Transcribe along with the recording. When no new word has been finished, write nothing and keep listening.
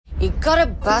You gotta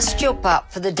bust your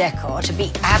butt for the decor to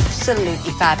be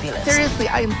absolutely fabulous. Seriously,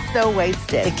 I am so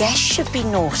wasted. The guests should be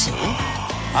naughty.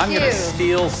 I'm gonna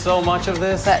steal so much of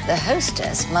this. But the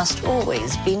hostess must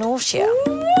always be naughtier.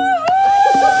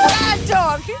 Bad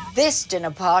dog. This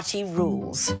dinner party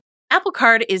rules. Apple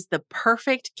Card is the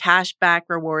perfect cashback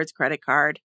rewards credit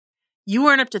card. You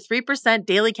earn up to 3%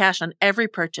 daily cash on every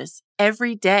purchase,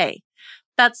 every day.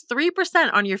 That's 3%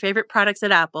 on your favorite products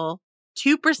at Apple,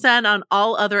 2% on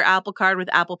all other Apple Card with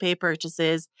Apple Pay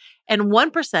purchases, and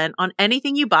 1% on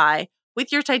anything you buy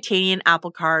with your titanium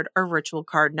Apple Card or virtual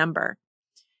card number.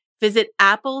 Visit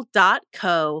apple.co/card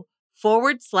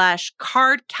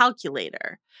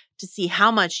calculator to see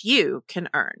how much you can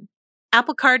earn.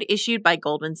 Apple Card issued by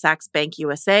Goldman Sachs Bank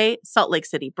USA, Salt Lake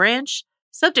City branch,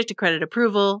 subject to credit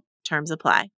approval. Terms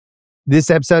apply. This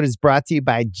episode is brought to you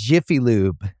by Jiffy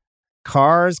Lube.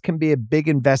 Cars can be a big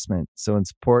investment, so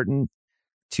it's important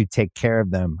to take care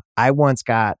of them. I once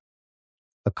got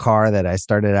a car that I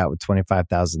started out with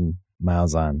 25,000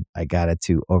 miles on. I got it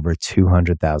to over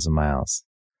 200,000 miles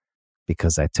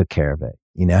because I took care of it.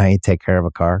 You know how you take care of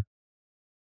a car?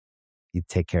 You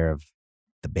take care of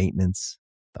the maintenance,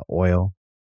 the oil,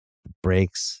 the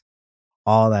brakes,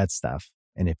 all that stuff.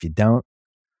 And if you don't,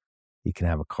 you can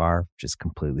have a car just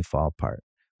completely fall apart.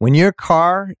 When your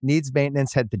car needs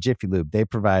maintenance, head to Jiffy Lube. They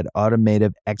provide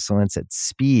automotive excellence at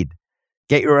speed.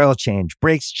 Get your oil change,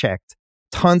 brakes checked,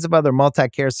 tons of other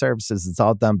multi-care services. It's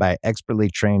all done by expertly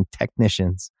trained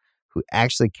technicians who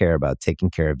actually care about taking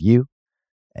care of you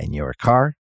and your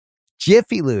car.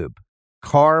 Jiffy Lube,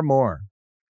 car more.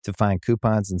 To find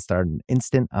coupons and start an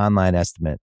instant online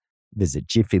estimate, visit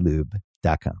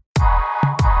jiffylube.com.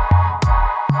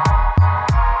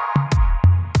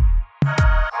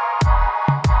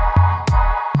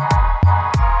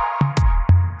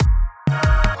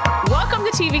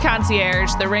 TV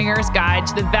Concierge, The Ringer's Guide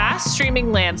to the Vast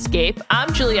Streaming Landscape.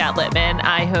 I'm Juliette Littman.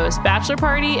 I host Bachelor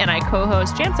Party and I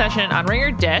co-host Jam Session on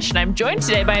Ringer Dish. And I'm joined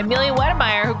today by Amelia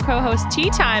Wedemeyer, who co-hosts Tea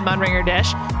Time on Ringer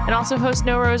Dish and also hosts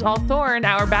No Rose All Thorn,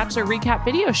 our Bachelor recap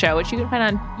video show, which you can find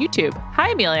on YouTube.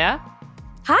 Hi, Amelia.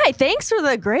 Hi, thanks for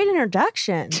the great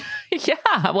introduction.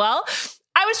 Yeah, well,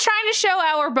 I was trying to show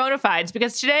our bona fides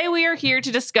because today we are here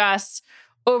to discuss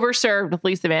Overserved with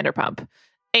Lisa Vanderpump.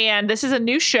 And this is a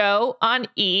new show on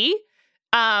E!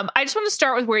 I just want to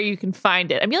start with where you can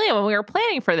find it. Amelia, when we were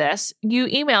planning for this, you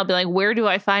emailed me like, where do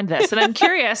I find this? And I'm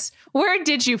curious, where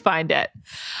did you find it?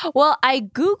 Well, I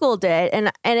Googled it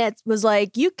and it was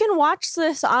like, you can watch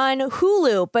this on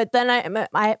Hulu. But then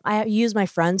I used my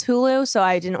friend's Hulu, so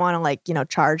I didn't want to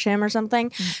charge him or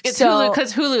something. It's Hulu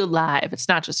because Hulu Live. It's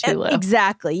not just Hulu.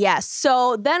 Exactly. Yes.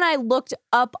 So then I looked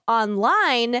up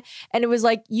online and it was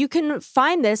like, you can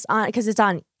find this on, because it's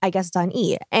on, I guess it's on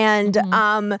E! And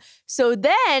so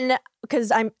then,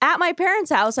 because I'm at my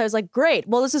parents' house, I was like, great.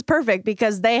 Well, this is perfect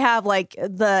because they have like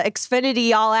the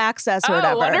Xfinity All Access or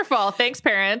whatever. Oh, wonderful. Thanks,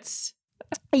 parents.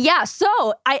 Yeah. So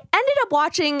I ended up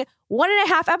watching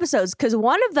 1.5 episodes because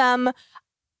one of them,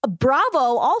 Bravo,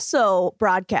 also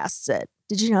broadcasts it.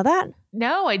 Did you know that?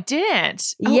 No, I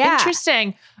didn't. Oh, yeah.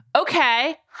 Interesting.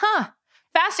 Okay. Huh.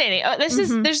 Fascinating. Oh,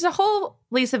 there's a whole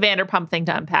Lisa Vanderpump thing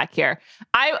to unpack here.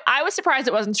 I was surprised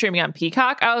it wasn't streaming on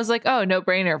Peacock. I was like, oh, no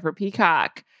brainer for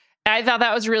Peacock. And I thought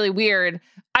that was really weird.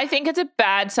 I think it's a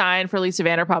bad sign for Lisa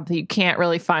Vanderpump that you can't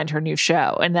really find her new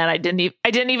show, and that I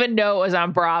didn't even know it was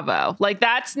on Bravo. Like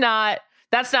that's not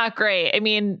great. I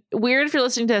mean, weird if you're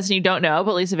listening to this and you don't know,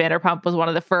 but Lisa Vanderpump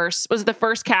was the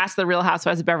first cast of The Real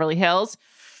Housewives of Beverly Hills.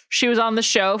 She was on the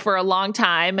show for a long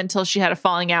time until she had a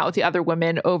falling out with the other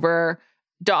women over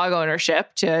dog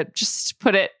ownership, to just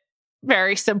put it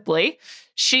very simply.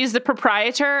 She's the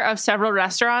proprietor of several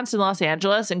restaurants in Los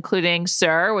Angeles, including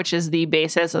Sir, which is the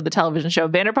basis of the television show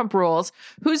Vanderpump Rules,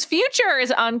 whose future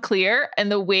is unclear in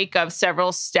the wake of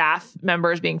several staff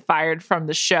members being fired from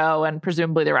the show and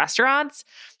presumably the restaurants.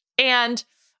 And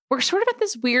we're sort of at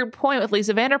this weird point with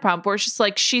Lisa Vanderpump where it's just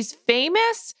like, she's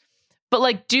famous, but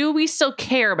like, do we still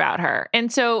care about her?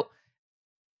 And so,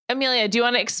 Amelia, do you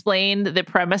want to explain the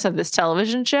premise of this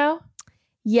television show?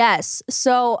 Yes.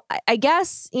 So I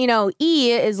guess,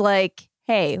 E! is like,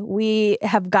 hey, we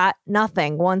have got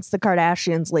nothing once the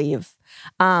Kardashians leave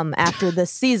after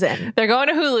this season. They're going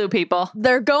to Hulu, people.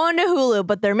 They're going to Hulu,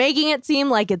 but they're making it seem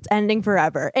like it's ending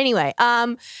forever. Anyway,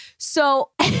 so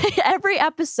every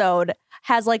episode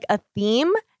has like a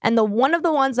theme. And one of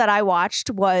the ones that I watched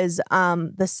was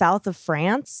the south of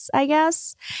France, I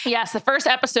guess. Yes, the first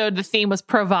episode, the theme was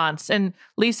Provence, and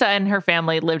Lisa and her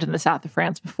family lived in the south of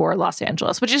France before Los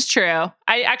Angeles, which is true.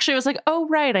 I actually was like, oh,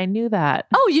 right, I knew that.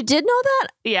 Oh, you did know that?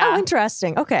 Yeah. Oh,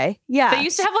 interesting. Okay. Yeah. They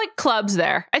used to have like clubs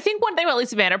there. I think one thing about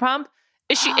Lisa Vanderpump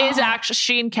is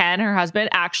she and Ken, her husband,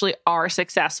 actually are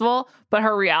successful, but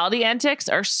her reality antics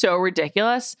are so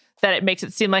ridiculous that it makes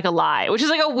it seem like a lie, which is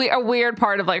like a weird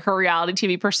part of like her reality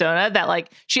TV persona, that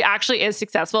like she actually is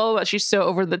successful, but she's so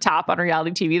over the top on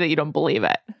reality TV that you don't believe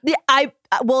it. Yeah,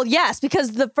 well, yes,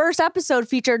 because the first episode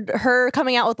featured her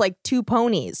coming out with like 2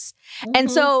 ponies. And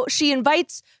so she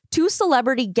invites 2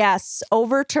 celebrity guests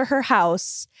over to her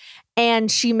house,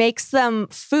 and she makes them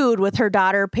food with her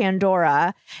daughter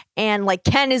Pandora, and like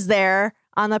Ken is there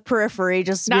on the periphery,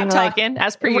 just not being talking like,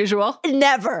 as per usual.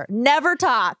 Never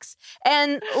talks.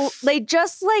 And they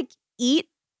just like eat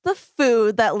the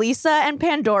food that Lisa and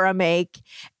Pandora make.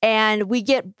 And we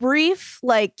get brief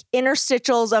like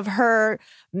interstitials of her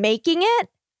making it,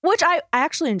 which I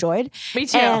actually enjoyed. Me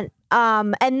too.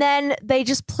 And then they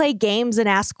just play games and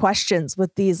ask questions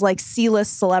with these like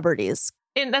C-list celebrities.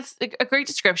 And that's a great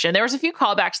description. There was a few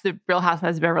callbacks to the Real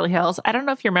Housewives of Beverly Hills. I don't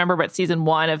know if you remember, but season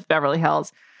 1 of Beverly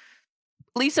Hills,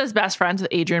 Lisa's best friends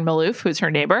with Adrienne Maloof, who's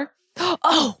her neighbor.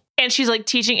 Oh, and she's like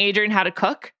teaching Adrienne how to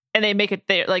cook, and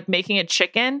they're like making a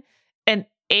chicken, and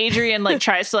Adrienne like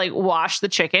tries to like wash the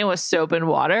chicken with soap and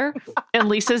water, and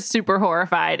Lisa's super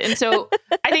horrified. And so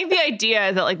I think the idea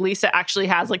is that like Lisa actually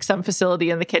has like some facility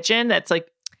in the kitchen that's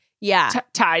like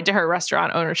tied to her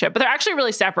restaurant ownership, but they're actually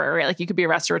really separate, right? Like you could be a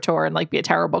restaurateur and like be a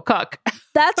terrible cook.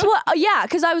 That's what. Yeah,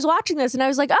 because I was watching this and I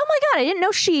was like, oh my God, I didn't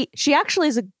know she actually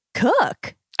is a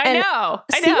cook. I know.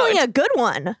 Seemingly a good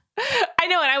one. I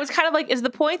know. And I was kind of like, is the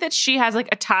point that she has like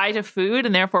a tie to food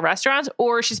and therefore restaurants,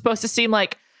 or is she supposed to seem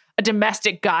like a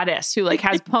domestic goddess who like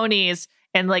has ponies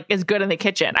and like is good in the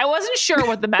kitchen? I wasn't sure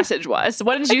what the message was.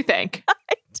 What did you think?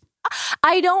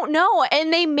 I don't know.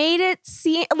 And they made it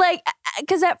seem like,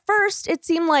 because at first it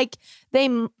seemed like they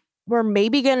were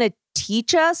maybe going to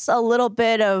teach us a little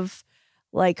bit of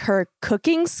like her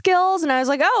cooking skills. And I was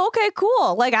like, oh, okay,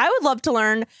 cool. Like I would love to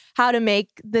learn how to make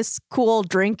this cool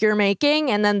drink you're making.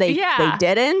 And then they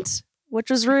didn't, which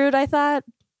was rude, I thought.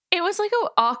 It was like an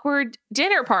awkward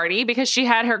dinner party because she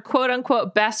had her quote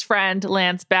unquote best friend,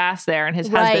 Lance Bass, there and his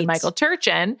husband, Michael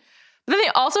Turchin. But then they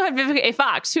also had Vivica A.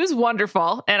 Fox, who's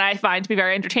wonderful and I find to be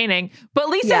very entertaining. But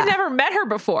Lisa had never met her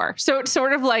before. So it's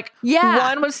sort of like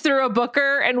one was through a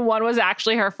booker and one was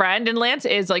actually her friend. And Lance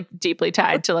is like deeply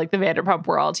tied to like the Vanderpump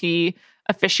world. He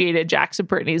officiated Jax and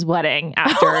Brittany's wedding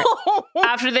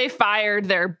after they fired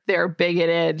their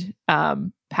bigoted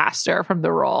pastor from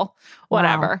the role.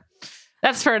 Whatever. Wow.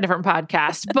 That's for a different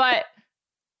podcast. But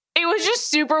it was just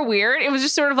super weird. It was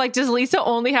just sort of like, does Lisa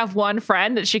only have one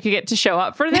friend that she could get to show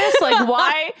up for this? Like,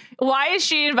 why is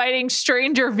she inviting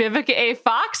stranger Vivica A.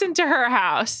 Fox into her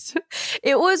house?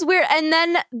 It was weird. And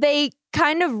then they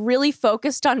kind of really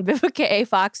focused on Vivica A.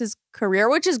 Fox's career,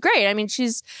 which is great. I mean,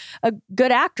 she's a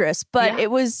good actress, but it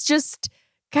was just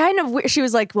kind of weird. She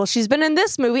was like, well, she's been in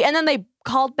this movie. And then they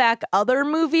called back other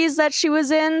movies that she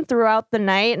was in throughout the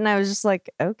night. And I was just like,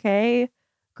 okay,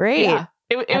 great. Yeah,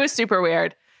 it was super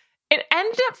weird. It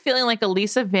ended up feeling like a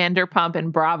Lisa Vanderpump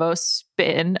and Bravo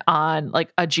spin on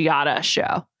like a Giada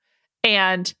show.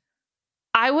 And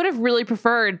I would have really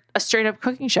preferred a straight up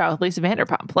cooking show with Lisa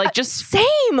Vanderpump. Like just same.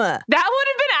 That would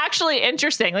have been actually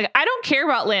interesting. Like I don't care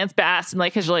about Lance Bass and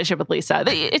like his relationship with Lisa.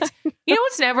 It's you know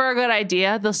what's never a good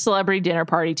idea? The celebrity dinner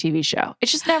party TV show. It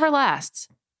just never lasts.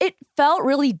 It felt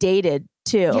really dated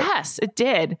too. Yes, it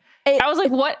did. I was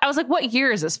like, what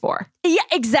year is this for? Yeah,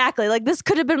 exactly. Like this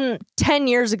could have been 10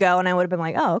 years ago and I would have been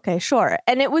like, oh, okay, sure.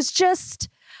 And it was just,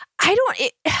 I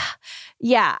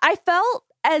felt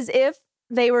as if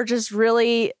they were just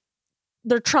really,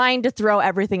 they're trying to throw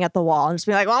everything at the wall and just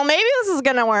be like, well, maybe this is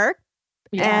going to work.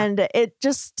 Yeah. And it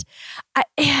just,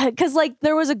 because like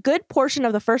there was a good portion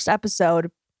of the first episode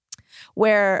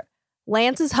where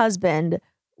Lance's husband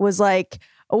was like,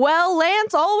 well,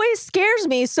 Lance always scares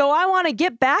me, so I want to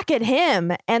get back at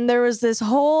him. And there was this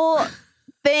whole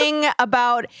thing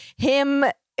about him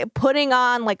putting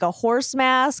on like a horse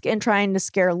mask and trying to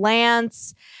scare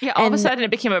Lance. Yeah, all of a sudden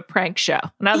it became a prank show.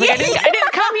 And I was like, I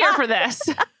didn't come here for this.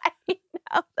 I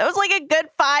know. That was like a good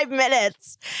 5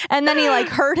 minutes. And then he like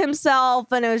hurt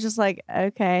himself and it was just like,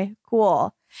 okay,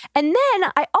 cool. And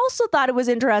then I also thought it was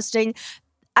interesting.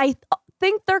 I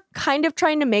think they're kind of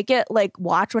trying to make it like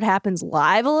Watch What Happens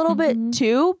Live a little bit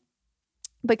too,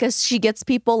 because she gets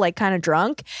people like kind of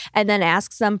drunk and then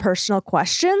asks them personal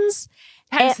questions.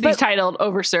 Hence the titled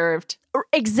Overserved.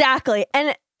 Exactly.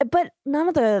 But none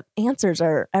of the answers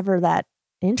are ever that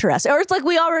interesting. Or it's like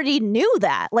we already knew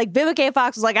that. Like Vivica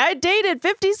Fox was like, I dated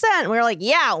 50 Cent. We were like,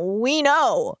 yeah, we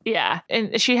know. Yeah.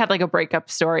 And she had like a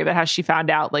breakup story about how she found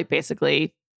out like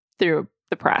basically through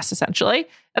the press, essentially.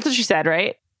 That's what she said,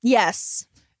 right? Yes.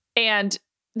 And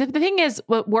the thing is,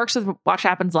 what works with Watch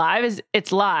Happens Live is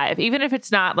it's live. Even if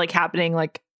it's not like happening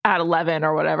like at 11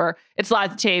 or whatever, it's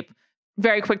live to tape,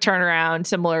 very quick turnaround,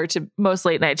 similar to most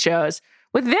late night shows.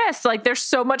 With this, like, there's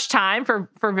so much time for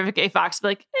Vivica Fox to be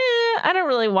like, I don't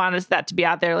really want that to be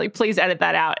out there. Like, please edit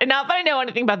that out. And not that I know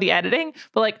anything about the editing,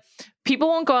 but like, people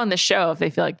won't go on the show if they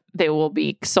feel like they will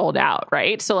be sold out,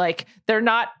 right? So like, they're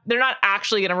not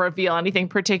actually going to reveal anything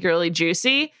particularly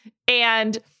juicy.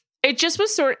 And it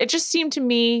just seemed to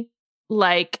me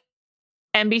like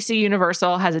NBC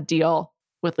Universal has a deal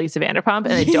with Lisa Vanderpump,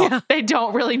 and they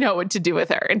don't really know what to do with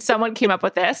her. And someone came up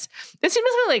with this. This seems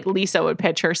like Lisa would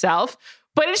pitch herself.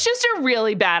 But it's just a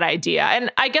really bad idea.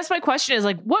 And I guess my question is,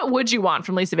 like, what would you want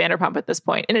from Lisa Vanderpump at this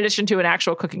point, in addition to an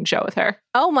actual cooking show with her?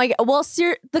 Oh my God. Well,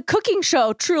 the cooking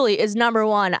show truly is number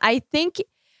one. I think,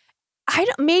 I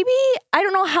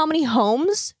don't know how many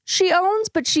homes she owns,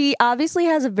 but she obviously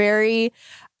has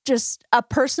just a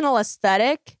personal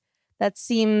aesthetic that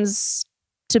seems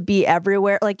to be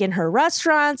everywhere, like in her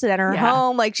restaurants and at her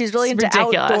home. Like she's really into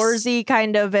outdoorsy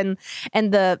kind of and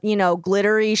the,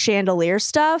 glittery chandelier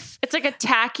stuff. It's like a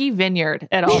tacky vineyard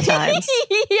at all times.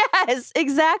 Yes,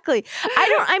 exactly.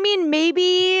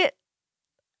 Maybe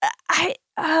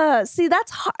see,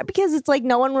 that's hard because it's like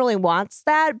no one really wants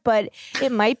that, but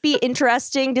it might be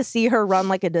interesting to see her run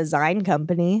like a design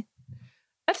company.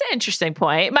 That's an interesting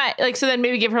point. So then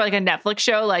maybe give her like a Netflix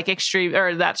show, like Extreme,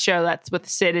 or that show that's with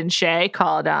Sid and Shay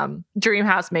called Dream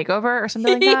House Makeover or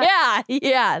something like that.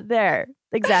 Yeah, there.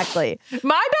 Exactly.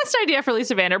 My best idea for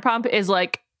Lisa Vanderpump is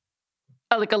like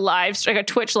a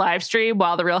Twitch live stream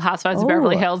while the Real Housewives of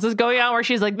Beverly Hills is going on, where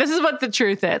she's like, this is what the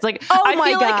truth is. Like,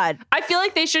 my God. I feel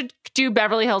like they should do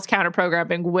Beverly Hills counter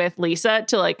programming with Lisa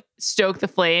to like stoke the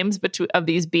flames of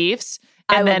these beefs.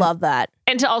 I would love that.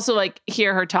 And to also like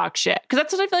hear her talk shit. Because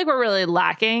that's what I feel like we're really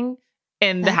lacking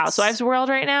in the Housewives world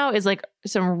right now, is like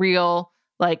some real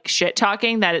like shit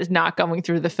talking that is not going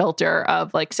through the filter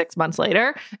of like 6 months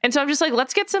later. And so I'm just like,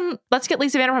 let's get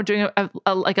Lisa Vanderpump doing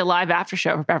a live after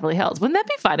show for Beverly Hills. Wouldn't that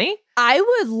be funny?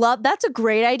 That's a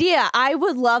great idea. I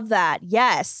would love that.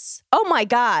 Yes. Oh my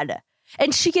God.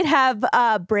 And she could have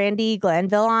Brandy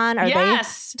Glanville on. Are they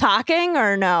talking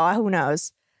or no? Who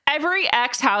knows? Every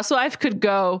ex-housewife could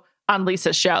go on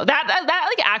Lisa's show. That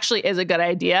like actually is a good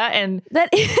idea. And that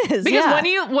is because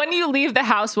when you leave the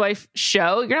housewife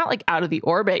show, you're not like out of the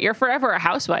orbit. You're forever a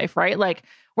housewife, right? Like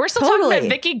we're still talking about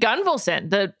Vicky Gunvalson,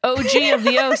 the OG of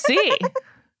the OC.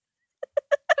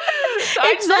 So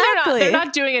exactly. They're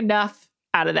not doing enough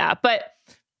out of that. But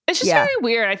it's just very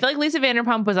weird. I feel like Lisa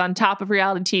Vanderpump was on top of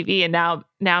reality TV, and now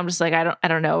I'm just like, I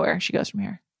don't know where she goes from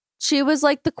here. She was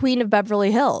like the queen of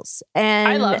Beverly Hills, and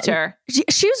I loved her.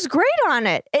 She was great on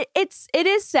it. It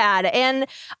is sad, and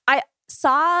I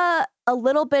saw a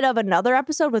little bit of another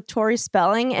episode with Tori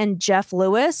Spelling and Jeff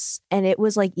Lewis, and it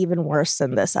was like even worse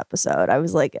than this episode. I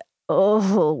was like,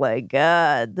 oh my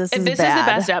God, this is bad. If this is the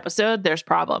best episode, there's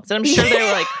problems, and I'm sure they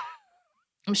were like.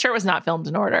 I'm sure it was not filmed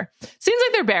in order. Seems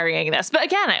like they're burying this, but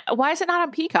again, why is it not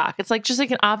on Peacock? It's like just like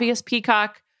an obvious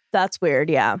Peacock. That's weird.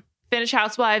 Yeah. Finish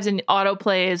Housewives and auto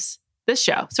plays this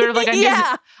show, sort of like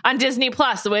on Disney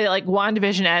Plus, the way that like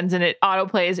WandaVision ends and it auto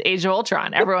plays Age of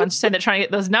Ultron. Everyone's saying they're trying to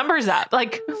get those numbers up.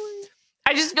 Like,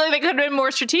 I just feel like they could have been more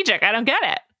strategic. I don't get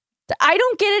it. I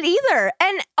don't get it either.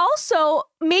 And also,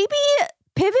 maybe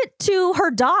pivot to her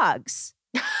dogs.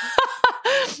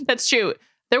 That's true.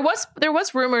 There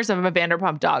was rumors of a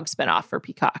Vanderpump dog spinoff for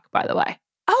Peacock, by the way.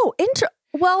 Oh,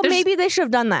 maybe they should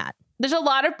have done that. There's a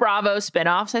lot of Bravo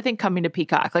spinoffs, I think, coming to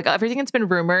Peacock. Like everything that's been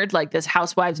rumored, like this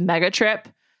Housewives mega trip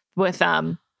with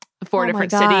 4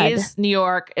 different cities, New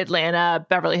York, Atlanta,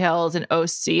 Beverly Hills, and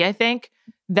OC, I think.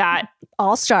 That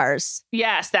All Stars.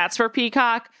 Yes, that's for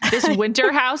Peacock. This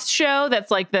Winter House show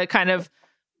that's like the kind of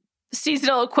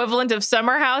seasonal equivalent of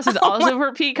Summer House is also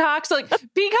for Peacock. So like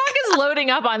Peacock is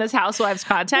loading up on this Housewives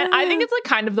content. I think it's like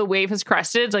kind of the wave has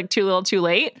crested. It's like too little too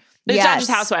late. It's not just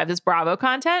Housewives, it's Bravo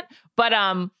content. But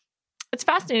it's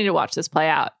fascinating to watch this play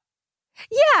out.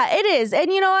 Yeah, it is.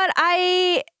 And you know what?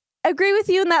 I agree with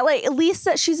you in that, like,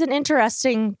 Lisa, she's an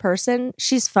interesting person.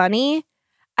 She's funny.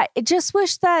 I just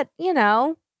wish that,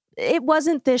 it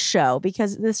wasn't this show,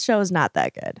 because this show is not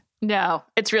that good. No,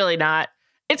 it's really not.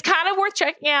 It's kind of worth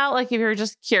checking out, like, if you're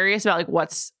just curious about, like,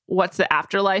 what's the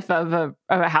afterlife of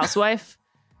a housewife.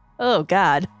 Oh,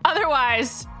 God.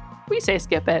 Otherwise, we say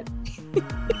skip it.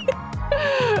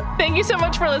 Thank you so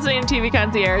much for listening to TV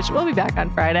Concierge. We'll be back on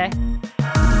Friday.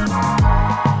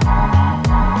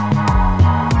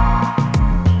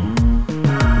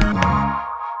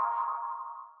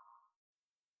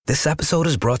 This episode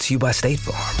is brought to you by State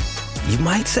Farm. You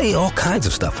might say all kinds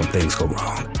of stuff when things go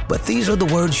wrong, but these are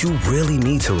the words you really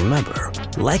need to remember.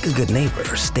 Like a good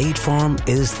neighbor, State Farm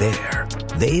is there.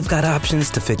 They've got options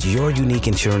to fit your unique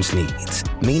insurance needs,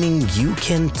 meaning you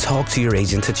can talk to your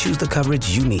agent to choose the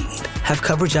coverage you need, have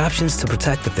coverage options to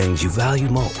protect the things you value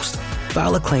most,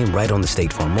 file a claim right on the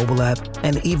State Farm mobile app,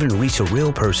 and even reach a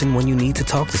real person when you need to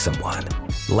talk to someone.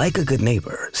 Like a good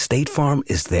neighbor, State Farm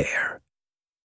is there.